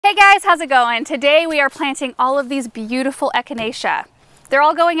Hey guys, how's it going? Today we are planting all of these beautiful Echinacea. They're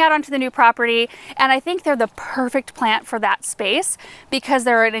all going out onto the new property, and I think they're the perfect plant for that space because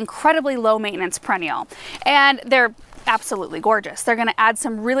they're an incredibly low maintenance perennial. And they're absolutely gorgeous. They're gonna add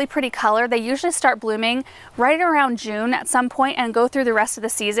some really pretty color. They usually start blooming right around June at some point and go through the rest of the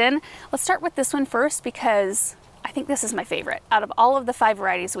season. Let's start with this one first because I think this is my favorite. Out of all of the 5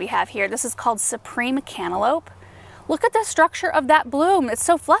 varieties we have here, this is called Supreme Cantaloupe. Look at the structure of that bloom. It's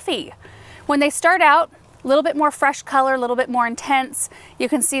so fluffy. When they start out, a little bit more fresh color, a little bit more intense. You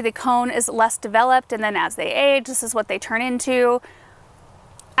can see the cone is less developed, and then as they age, this is what they turn into.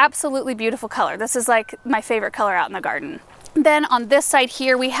 Absolutely beautiful color. This is like my favorite color out in the garden. Then on this side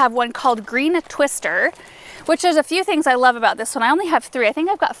here, we have one called Green Twister, which there's a few things I love about this one. I only have 3. I think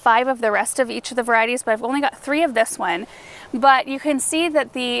I've got 5 of the rest of each of the varieties, but I've only got 3 of this one. But you can see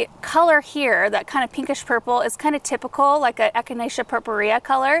that the color here, that kind of pinkish purple, is kind of typical, like a Echinacea purpurea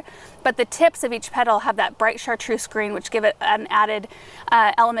color, but the tips of each petal have that bright chartreuse green, which give it an added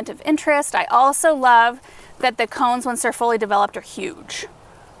element of interest. I also love that the cones, once they're fully developed, are huge.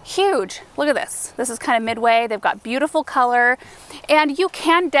 Huge. Look at this. This is kind of midway. They've got beautiful color, and you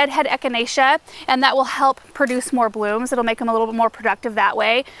can deadhead Echinacea, and that will help produce more blooms. It'll make them a little bit more productive that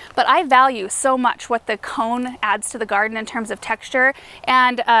way. But I value so much what the cone adds to the garden in terms of texture,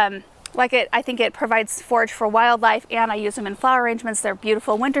 and I think it provides forage for wildlife, and I use them in flower arrangements. They're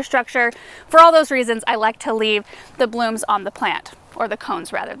beautiful winter structure. For all those reasons, I like to leave the blooms on the plant, or the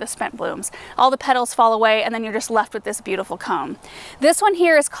cones rather, the spent blooms. All the petals fall away, and then you're just left with this beautiful cone. This one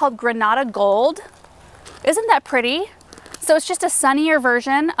here is called Granada Gold. Isn't that pretty? So it's just a sunnier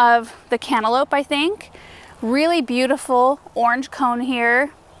version of the cantaloupe, I think. Really beautiful orange cone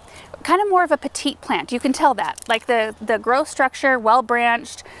here. Kind of more of a petite plant. You can tell that. Like the growth structure, well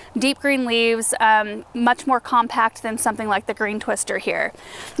branched, deep green leaves, much more compact than something like the Green Twister here.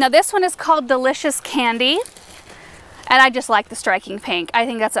 Now this one is called Delicious Candy. And I just like the striking pink. I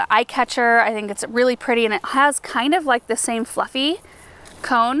think that's an eye catcher. I think it's really pretty, and it has kind of like the same fluffy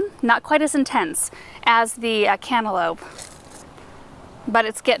cone, not quite as intense as the cantaloupe, but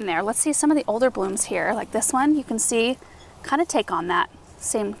it's getting there. Let's see some of the older blooms here. Like this one, you can see kind of take on that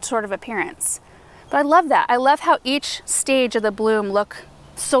same sort of appearance. But I love that. I love how each stage of the bloom look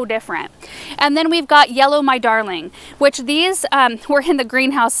so different. And then we've got Yellow My Darling, which these were in the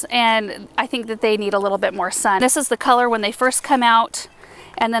greenhouse, and I think that they need a little bit more sun. This is the color when they first come out,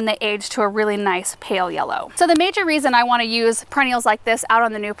 and then they age to a really nice pale yellow. So the major reason I want to use perennials like this out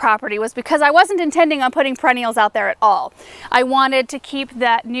on the new property was because I wasn't intending on putting perennials out there at all. I wanted to keep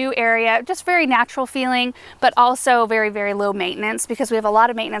that new area just very natural feeling, but also very, very low maintenance, because we have a lot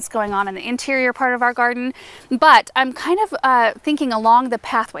of maintenance going on in the interior part of our garden. But I'm kind of thinking along the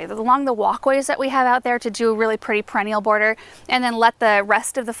pathway, along the walkways that we have out there, to do a really pretty perennial border, and then let the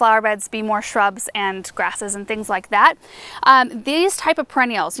rest of the flower beds be more shrubs and grasses and things like that. These type of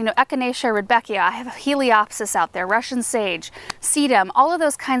perennials, you know, Echinacea, Rudbeckia, I have Heliopsis out there, Russian sage, sedum, all of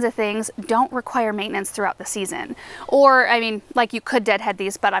those kinds of things don't require maintenance throughout the season. Or, I mean, like you could deadhead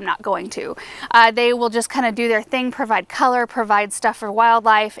these, but I'm not going to. They will just kind of do their thing, provide color, provide stuff for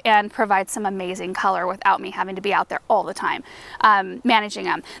wildlife, and provide some amazing color without me having to be out there all the time managing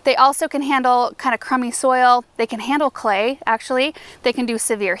them. They also can handle kind of crummy soil. They can handle clay, actually. They can do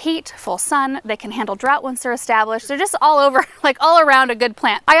severe heat, full sun. They can handle drought once they're established. They're just all over, like all around a good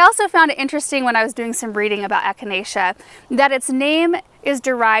plant. I also found it interesting when I was doing some reading about Echinacea that its name is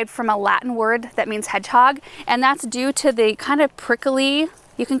derived from a Latin word that means hedgehog, and that's due to the kind of prickly,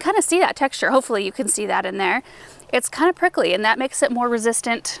 you can kind of see that texture, hopefully you can see that in there. It's kind of prickly, and that makes it more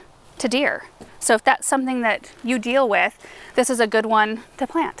resistant to deer. So if that's something that you deal with, this is a good one to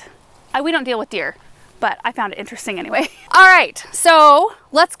plant. We don't deal with deer, but I found it interesting anyway. All right, so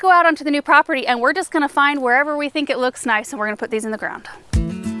let's go out onto the new property, and we're just gonna find wherever we think it looks nice, and we're gonna put these in the ground.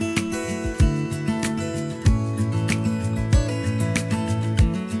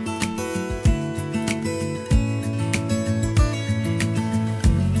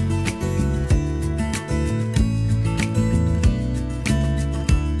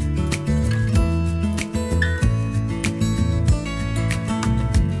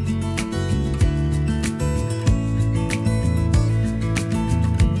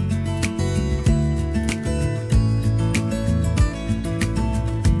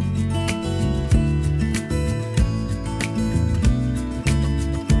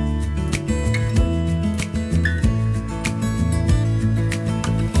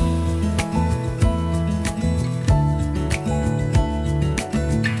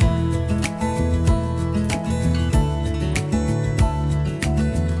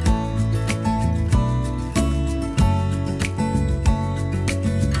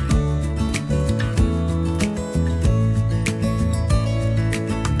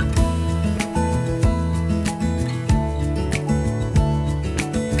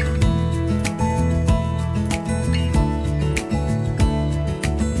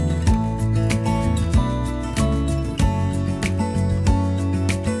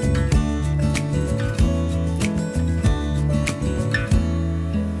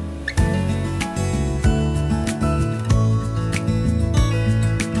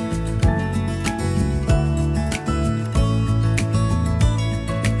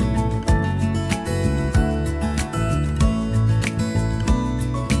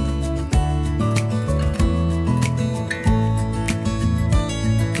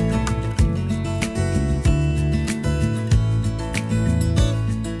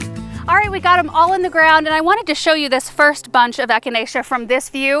 got them all in the ground, and I wanted to show you this first bunch of Echinacea from this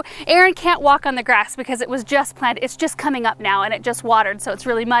view. Aaron can't walk on the grass because it was just planted. It's just coming up now and it just watered, so it's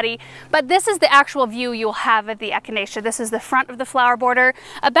really muddy. But this is the actual view you'll have of the Echinacea. This is the front of the flower border.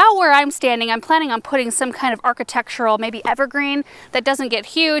 About where I'm standing, I'm planning on putting some kind of architectural, maybe evergreen, that doesn't get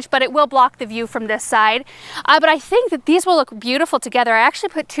huge, but it will block the view from this side. But I think that these will look beautiful together. I actually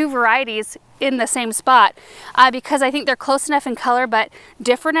put two varieties in the same spot because I think they're close enough in color but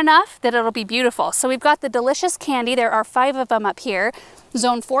different enough that it'll be beautiful. So we've got the Delicious Candy. There are 5 of them up here,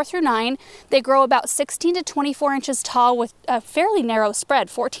 zone 4 through 9. They grow about 16 to 24 inches tall with a fairly narrow spread,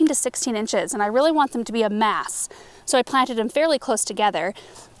 14 to 16 inches, and I really want them to be a mass. So I planted them fairly close together.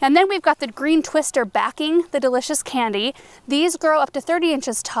 And then we've got the Green Twister backing the Delicious Candy. These grow up to 30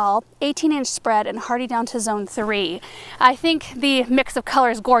 inches tall, 18-inch spread, and hardy down to zone 3. I think the mix of color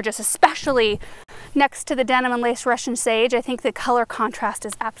is gorgeous, especially next to the denim and lace Russian sage. I think the color contrast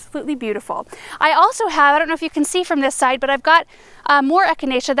is absolutely beautiful. I also have, I don't know if you can see from this side, but I've got more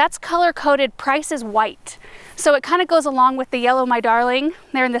Echinacea. That's color-coded. Price is white. So it kind of goes along with the Yellow My Darling.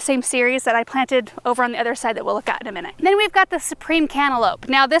 They're in the same series that I planted over on the other side that we'll look at in a minute. Then we've got the Supreme Cantaloupe.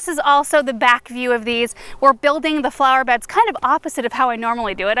 Now this is also the back view of these. We're building the flower beds kind of opposite of how I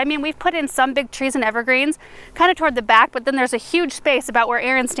normally do it. I mean, we've put in some big trees and evergreens kind of toward the back, but then there's a huge space about where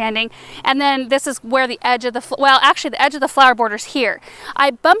Aaron's standing. And then this is where the edge of the, well, actually the edge of the flower border's here.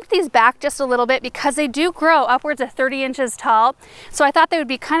 I bumped these back just a little bit because they do grow upwards of 30 inches tall. So I thought they would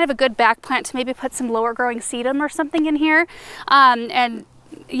be kind of a good back plant to maybe put some lower growing sedum or something in here. And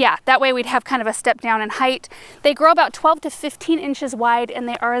yeah, that way we'd have kind of a step down in height. They grow about 12 to 15 inches wide, and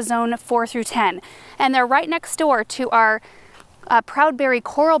they are a zone 4 through 10. And they're right next door to our Proudberry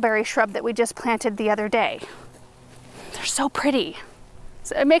coralberry shrub that we just planted the other day. They're so pretty.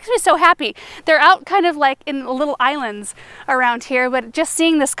 So it makes me so happy. They're out kind of like in little islands around here, but just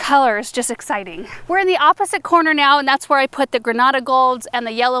seeing this color is just exciting. We're in the opposite corner now, and that's where I put the Granada Golds and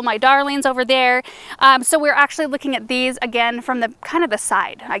the Yellow My Darlings over there. So we're actually looking at these again from the kind of the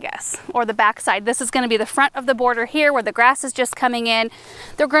side, I guess, or the back side. This is going to be the front of the border here where the grass is just coming in.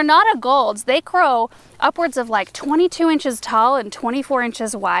 The Granada Golds, they grow upwards of like 22 inches tall and 24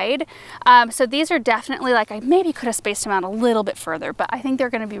 inches wide. So these are definitely, like, I maybe could have spaced them out a little bit further, but I think they're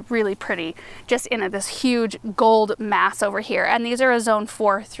going to be really pretty just in this huge gold mass over here. And these are a zone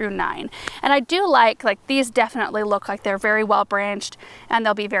 4 through 9. And I do like these definitely look like they're very well branched and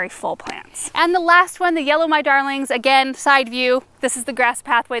they'll be very full plants. And the last one, the Yellow My Darlings, again, side view. This is the grass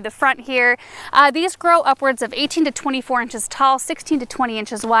pathway, the front here. These grow upwards of 18 to 24 inches tall, 16 to 20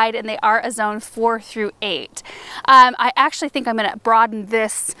 inches wide, and they are a zone 4 through 8. I actually think I'm gonna broaden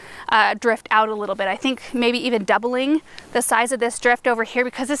this drift out a little bit. I think maybe even doubling the size of this drift over here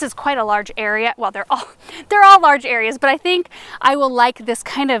because this is quite a large area. Well, they're all large areas, but I think I will like this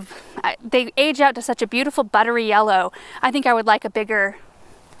kind of, they age out to such a beautiful buttery yellow. I think I would like a bigger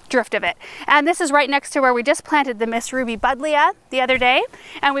drift of it. And this is right next to where we just planted the Miss Ruby Buddleia the other day.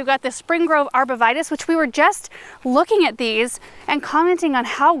 And we've got the Spring Grove Arbovitus, which we were just looking at these and commenting on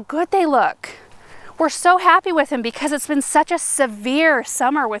how good they look. We're so happy with them because it's been such a severe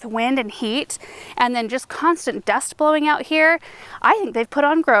summer with wind and heat and then just constant dust blowing out here. I think they've put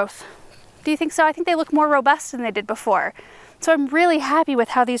on growth. Do you think so? I think they look more robust than they did before. So I'm really happy with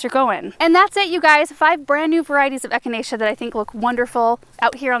how these are going. And that's it, you guys. 5 brand new varieties of Echinacea that I think look wonderful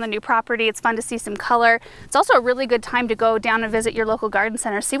out here on the new property. It's fun to see some color. It's also a really good time to go down and visit your local garden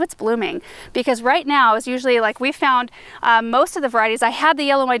center, see what's blooming. Because right now is usually, like, we found most of the varieties. I had the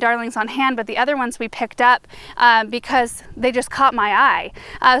Yellow My Darlings on hand, but the other ones we picked up because they just caught my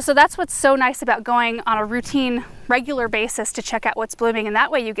eye. So that's what's so nice about going on a routine, regular basis to check out what's blooming, and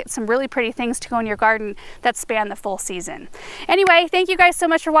that way you get some really pretty things to go in your garden that span the full season. Anyway, thank you guys so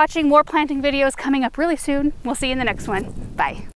much for watching. More planting videos coming up really soon. We'll see you in the next one. Bye.